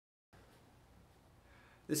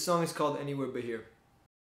This song is called Anywhere But Here.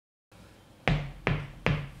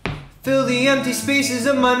 Fill the empty spaces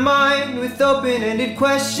of my mind with open-ended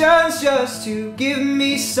questions just to give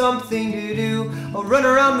me something to do. I'll run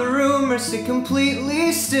around the room or sit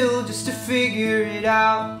completely still just to figure it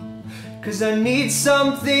out. 'Cause I need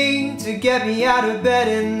something to get me out of bed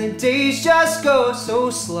and the days just go so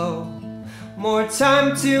slow. More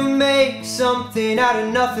time to make something out of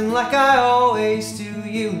nothing like I always do,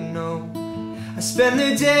 you know. I spend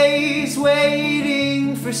the days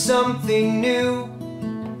waiting for something new.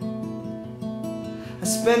 I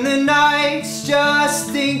spend the nights just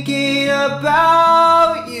thinking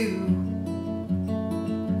about you.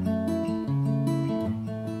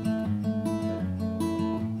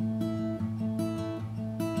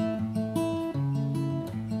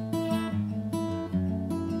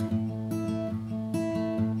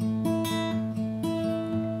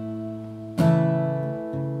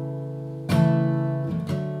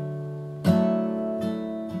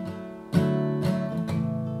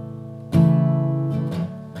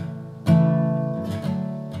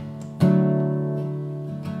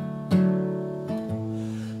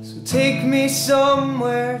 Take me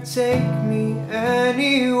somewhere, take me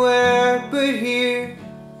anywhere but here.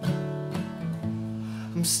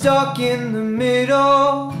 I'm stuck in the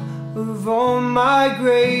middle of all my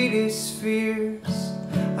greatest fears.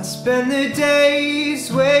 I spend the days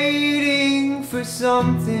waiting for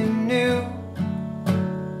something new.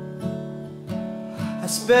 I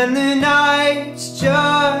spend the nights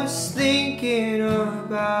just thinking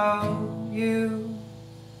about